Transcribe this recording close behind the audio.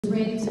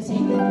ready to take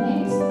the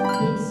next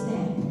big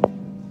step.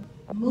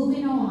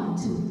 Moving on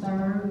to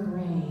 3rd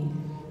grade.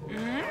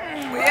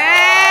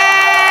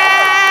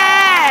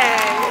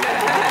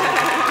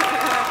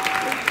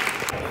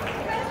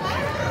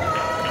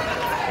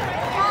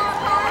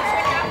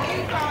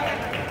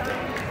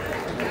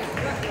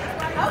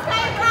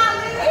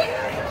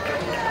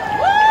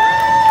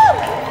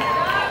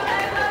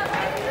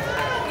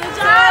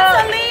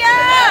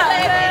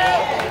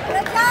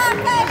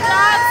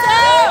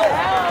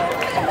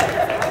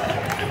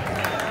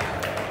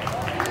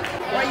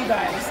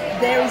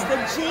 There is the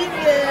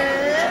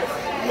genius!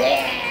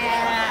 Yeah!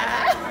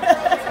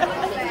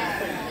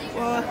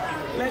 Well,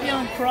 Levy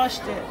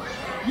crushed it.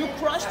 You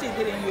crushed it,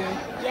 didn't you?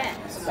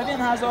 Yes. Levy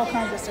has all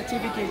kinds of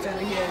certificates over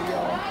here,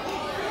 y'all.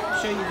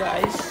 Show you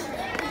guys.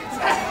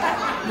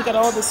 Look at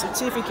all the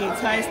certificates,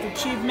 highest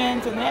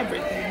achievement and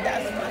everything.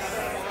 That's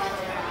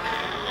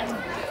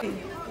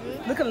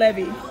my... Look at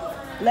Levy.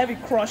 Levy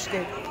crushed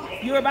it.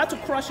 You're about to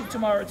crush it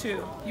tomorrow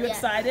too. You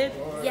excited?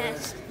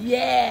 Yes.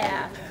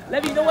 Yeah.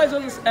 Levy, you know where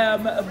Zozo,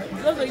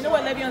 Zozo, you know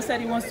where Levy said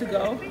he wants to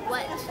go?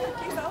 What?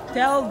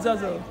 Tell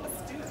Zozo.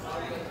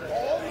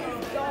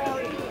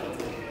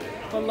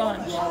 For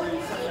lunch.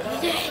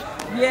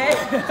 Yeah.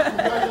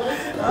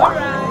 All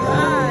right.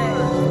 Bye.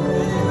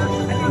 I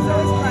think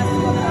Zozo's class is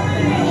coming up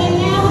there. And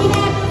now we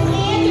have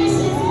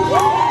Anderson.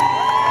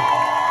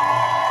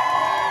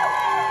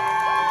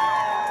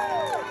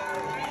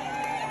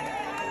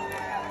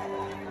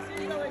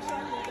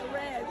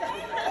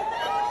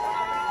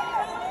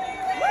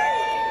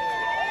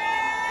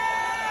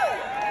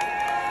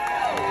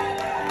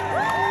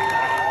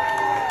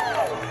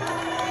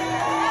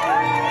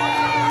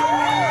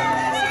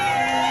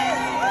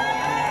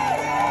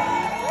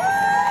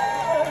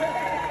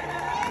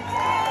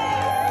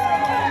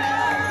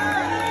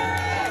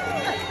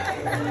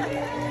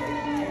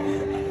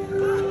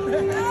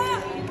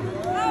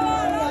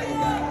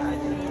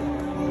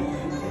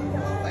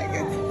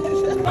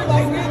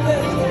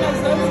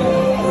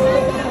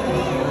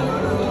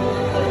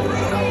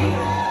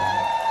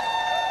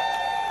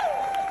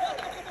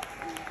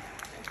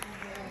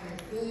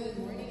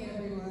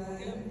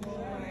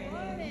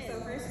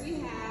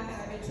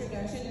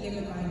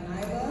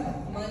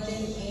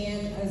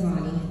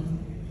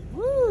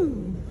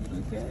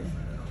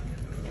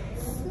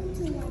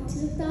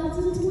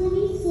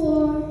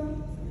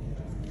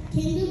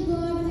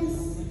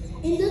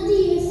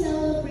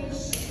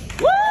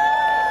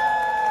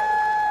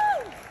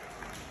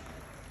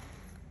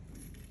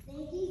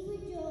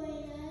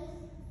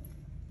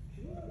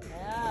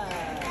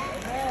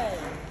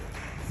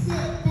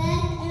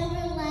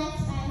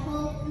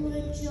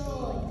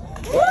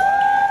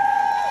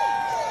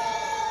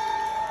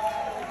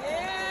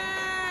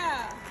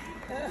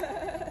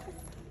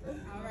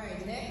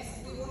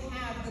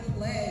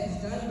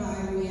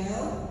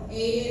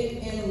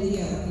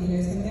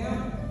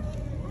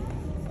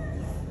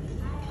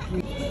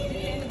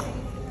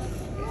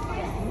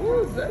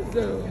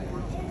 Zozo.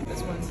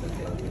 This one's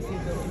okay. If you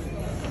go.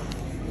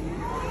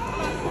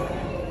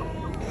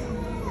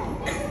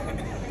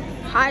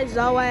 Hi,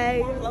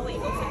 Zoe. Chloe,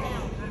 go sit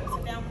down.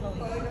 Sit down,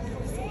 Chloe.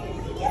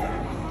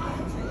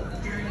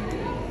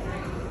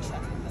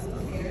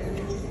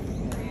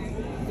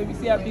 Did you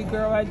see that big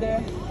girl right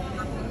there?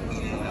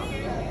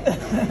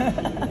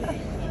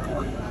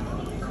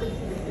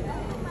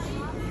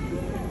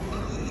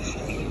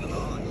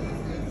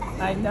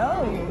 I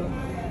know.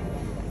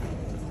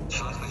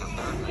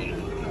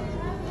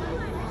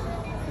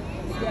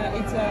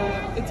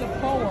 Yeah, it's a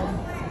poem.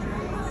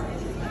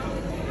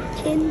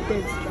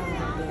 Kindergarten.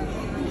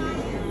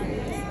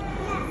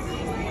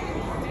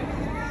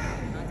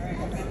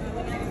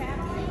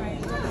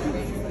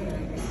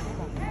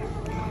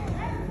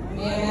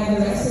 May I have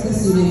the rest of the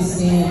students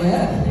stand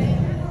up?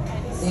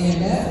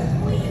 Stand up.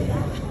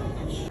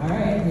 All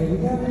right, here we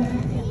go.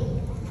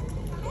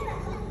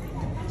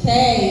 K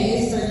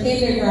is for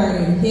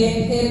kindergarten. Hip,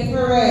 hip,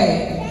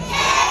 hooray.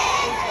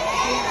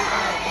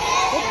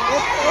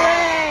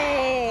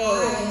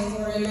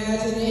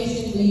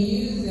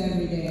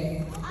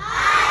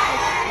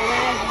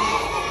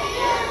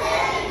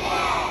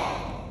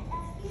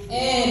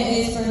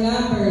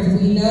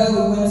 We know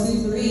 1, 2,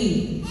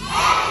 3.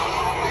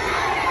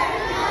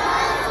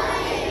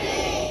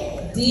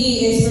 D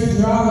is for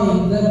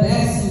drawing, the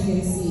best you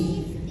can see.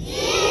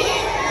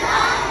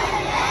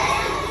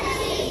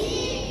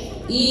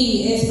 E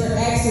is for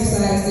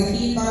exercise to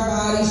keep our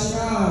body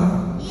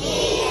strong.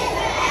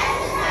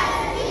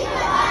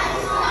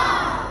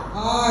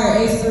 R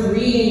is for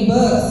reading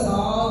books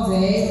all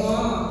day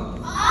long.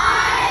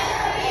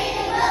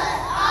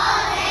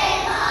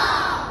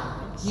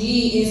 G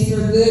is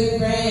for good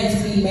friends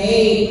we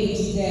made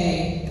each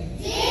day.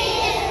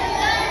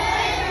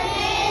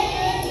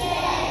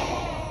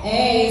 A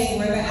is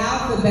for the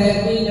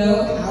alphabet we know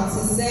how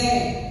to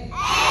say.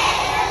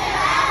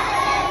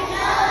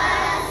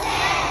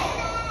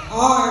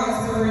 R is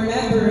for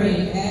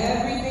remembering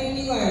everything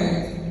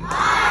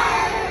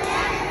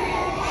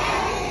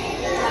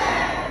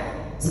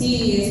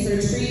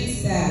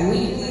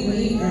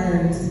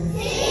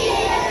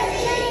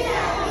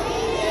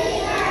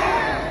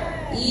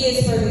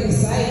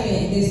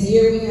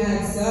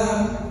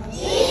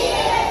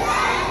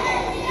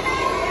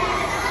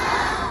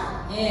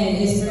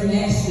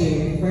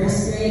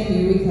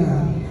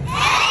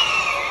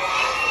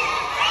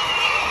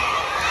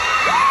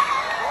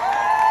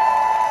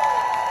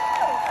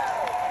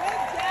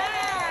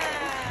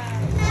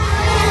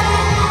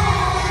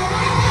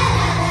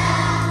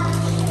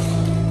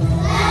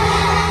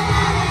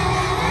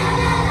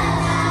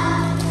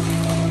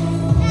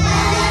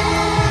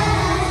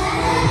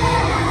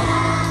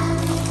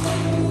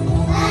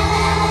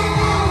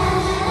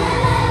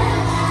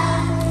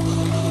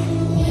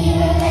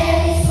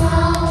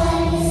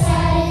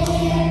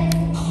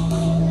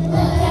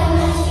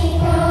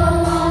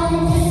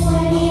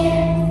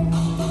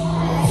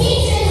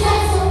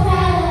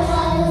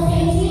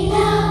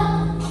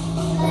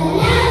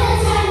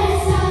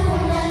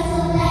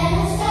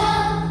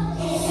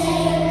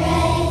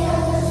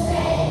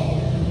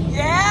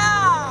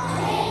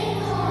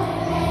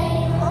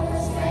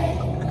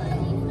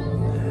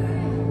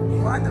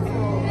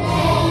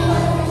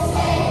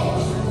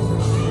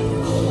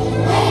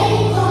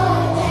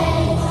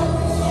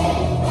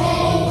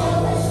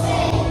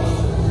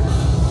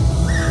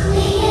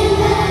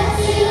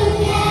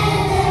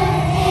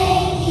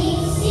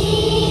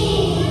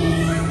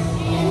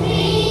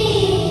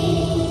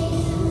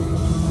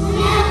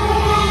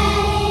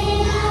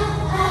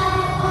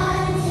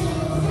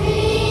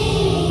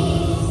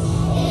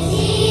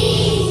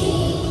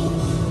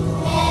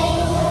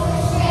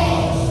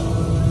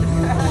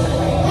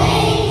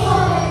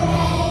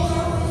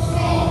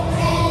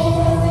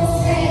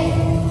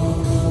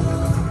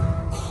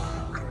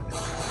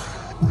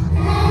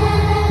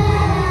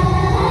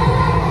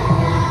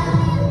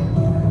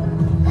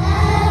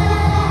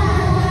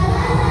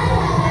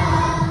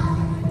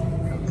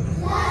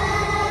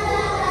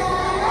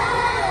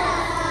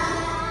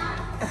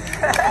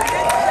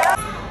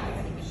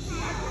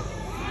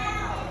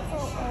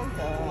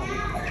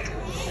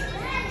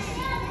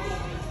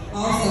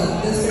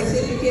The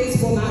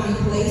certificates will not be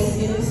placed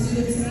in the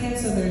students'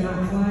 hands, so they're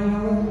not flying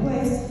all over the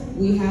place.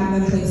 We have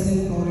them placed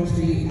in folders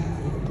for you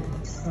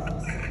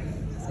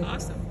after.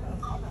 Awesome.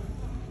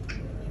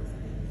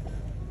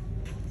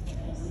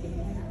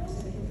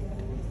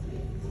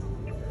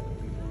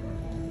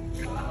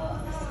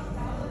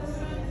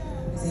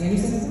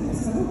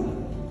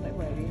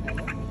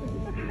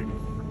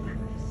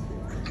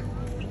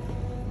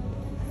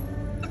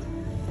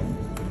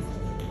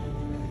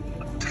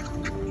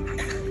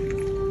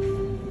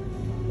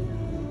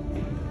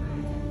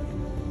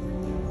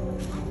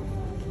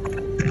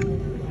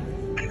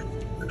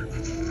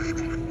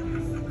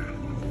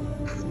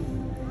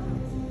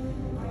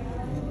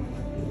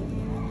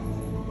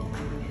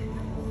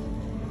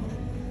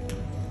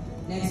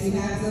 Next, we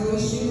have Zoe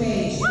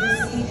Shoemate. She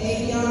received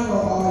A honor roll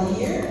all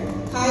year.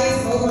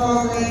 Highest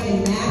overall grade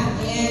in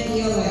math and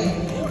ELA.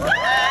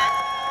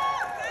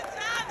 Good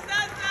job,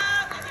 Zozo!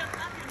 And your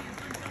property is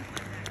doing something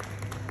like that.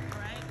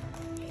 Alright?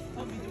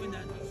 I'll be doing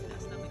that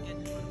stuff again.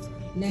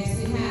 Next,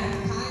 we have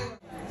Kyra.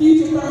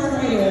 Future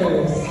first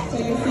graders,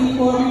 take a seat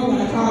for me. We're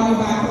going to call you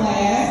by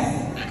class.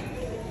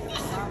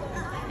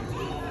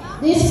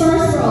 This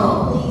first row,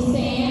 please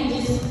stand.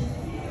 Just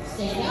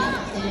stand up,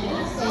 stand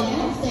up,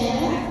 stand up, stand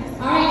up.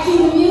 All right, cue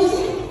the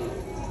music.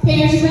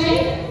 Parents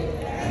ready?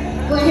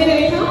 Well, here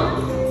they come.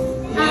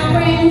 Our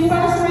brand new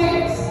first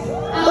graders.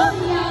 I'll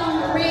see y'all on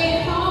the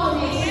red hall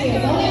next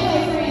year. Go that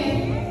way, friend.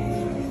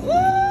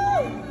 Woo!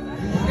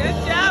 Good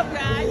job,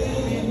 guys.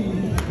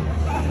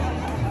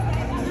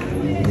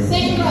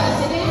 Second row,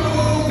 sit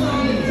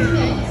down. 2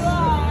 minutes.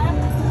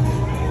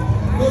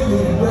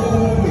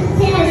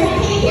 Parents, I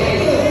can't hear you.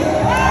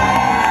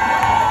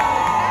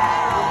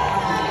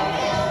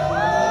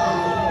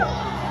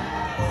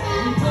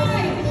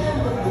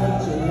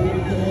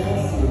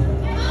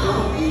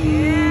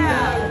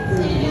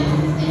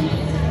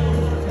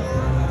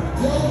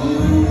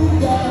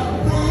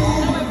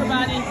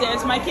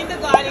 My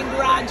kindergarten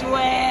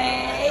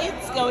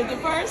graduates going to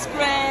first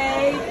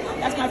grade.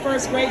 That's my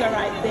first grader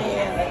right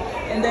there.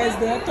 And there's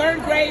the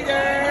third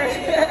grader.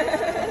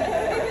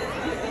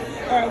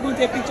 All right, we'll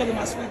take a picture of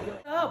my sweet girl.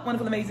 Oh,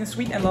 wonderful, amazing,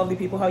 sweet, and lovely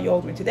people. How you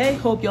all doing today?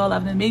 Hope you all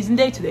have an amazing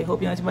day today.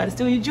 Hope you know everybody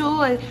still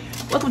enjoy.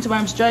 Welcome to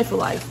Maryam's Joyful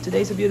Life.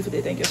 Today's a beautiful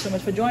day. Thank you so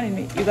much for joining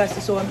me. You guys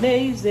are so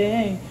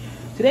amazing.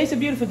 Today's a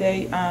beautiful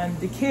day, and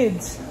the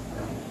kids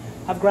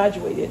have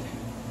graduated.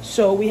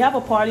 So we have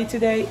a party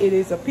today. It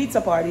is a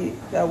pizza party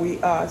that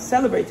we are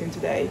celebrating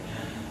today.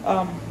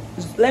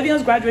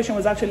 Levy's graduation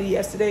was actually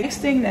yesterday. Next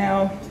thing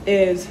now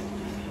is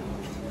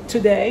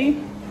today.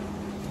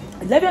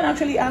 Levy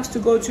actually asked to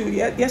go to,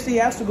 yesterday he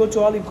asked to go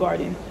to Olive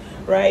Garden,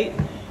 right?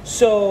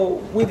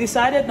 So we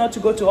decided not to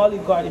go to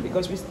Olive Garden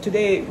because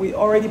today we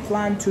already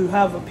planned to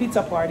have a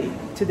pizza party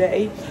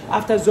today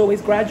after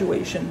Zoe's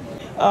graduation.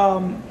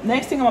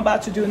 Next thing I'm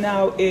about to do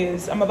now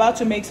is I'm about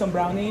to make some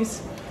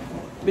brownies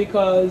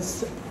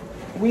because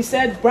we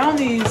said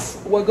brownies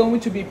were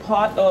going to be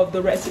part of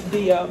the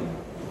recipe,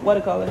 what do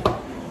you call it?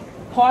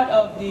 Part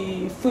of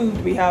the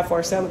food we have for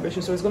our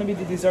celebration. So it's going to be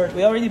the dessert.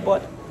 We already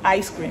bought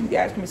ice cream. The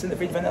ice cream is in the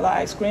fridge, vanilla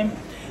ice cream.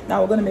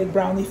 Now we're going to make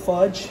brownie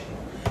fudge,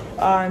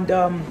 and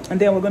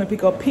then we're going to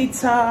pick up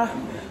pizza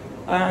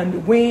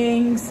and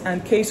wings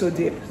and queso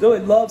dip. Zoe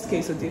loves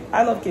queso dip.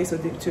 I love queso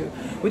dip too.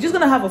 We're just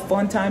going to have a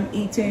fun time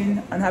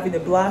eating and having a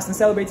blast and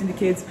celebrating the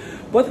kids.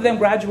 Both of them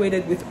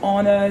graduated with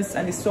honors,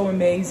 and it's so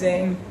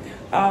amazing.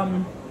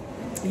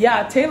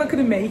 Yeah, Taylor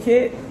couldn't make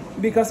it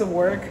because of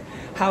work.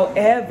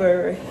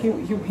 However,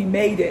 he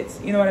made it.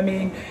 You know what I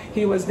mean?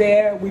 He was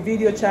there. We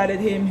video chatted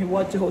him. He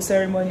watched the whole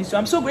ceremony. So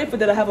I'm so grateful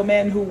that I have a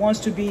man who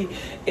wants to be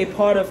a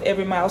part of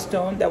every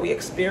milestone that we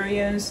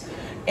experience.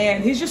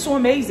 And he's just so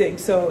amazing.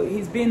 So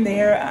he's been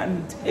there,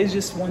 and it's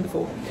just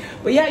wonderful.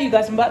 But yeah, you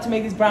guys, I'm about to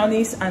make these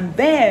brownies, and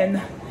then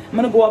I'm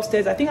gonna go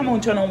upstairs. I think I'm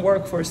gonna turn on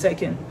work for a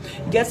second,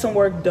 get some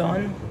work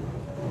done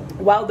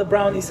while the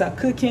brownies are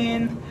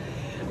cooking.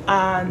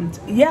 And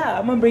yeah,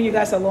 I'm gonna bring you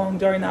guys along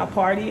during our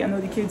party. I know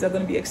the kids are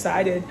gonna be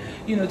excited,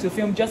 you know, to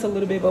film just a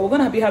little bit, but we're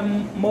gonna be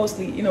having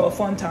mostly, you know, a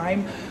fun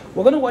time.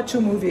 We're gonna watch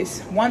 2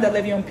 movies, one that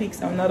Levy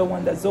picks and another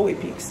one that Zoe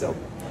picks. So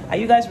are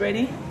you guys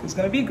ready? It's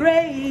gonna be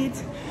great.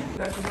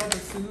 Guys, we got the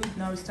food.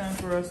 Now it's time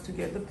for us to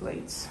get the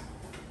plates.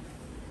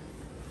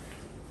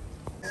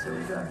 So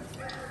we got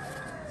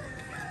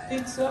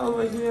pizza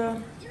over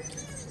here.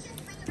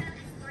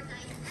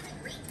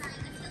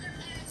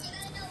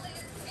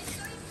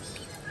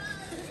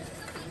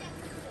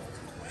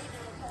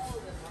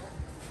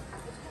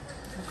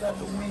 Got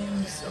the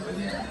wings over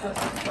here. Got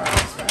the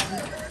fries right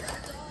here.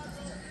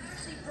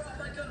 Actually brought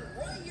my gun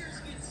right here so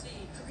you can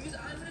see, because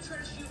I'm gonna try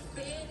to shoot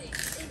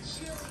bandits and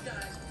chili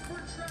guys who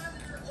are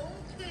trapping their own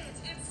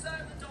kids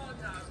inside the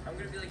doghouse. I'm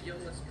gonna be like, yo,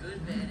 what's good,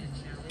 bandit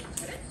chili?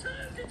 It's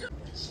time to do.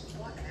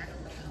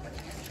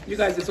 You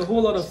guys, it's a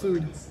whole lot of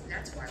food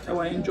that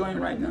we're enjoying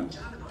right now.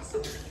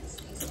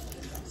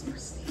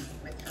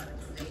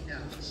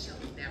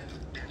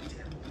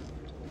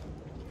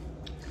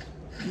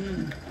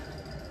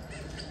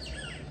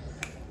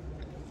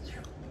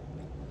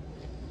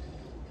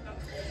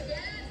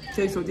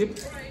 Queso dip.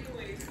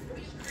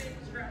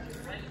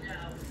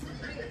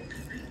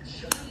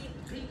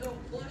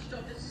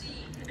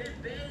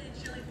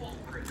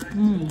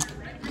 Alright,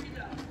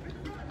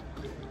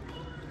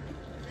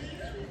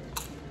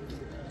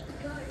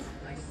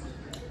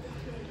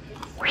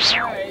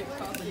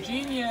 the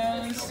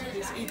genius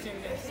is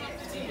eating this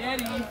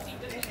spaghetti.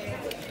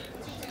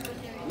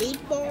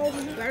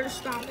 Meatballs, better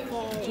stop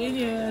falling.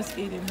 Genius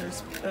eating her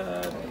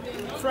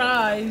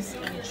fries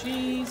and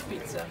cheese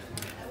pizza.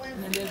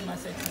 And then there's my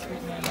sexy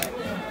sweet man right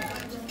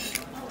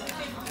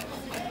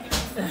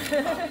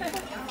there.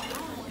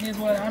 Here's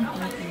what I'm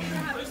eating.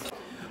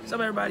 What's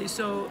up, everybody?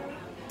 So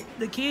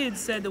the kids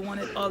said they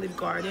wanted Olive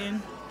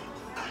Garden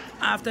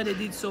after they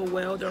did so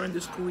well during the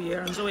school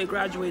year, and Zoe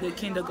graduated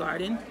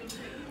kindergarten.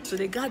 So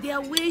they got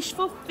their wish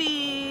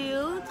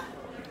fulfilled.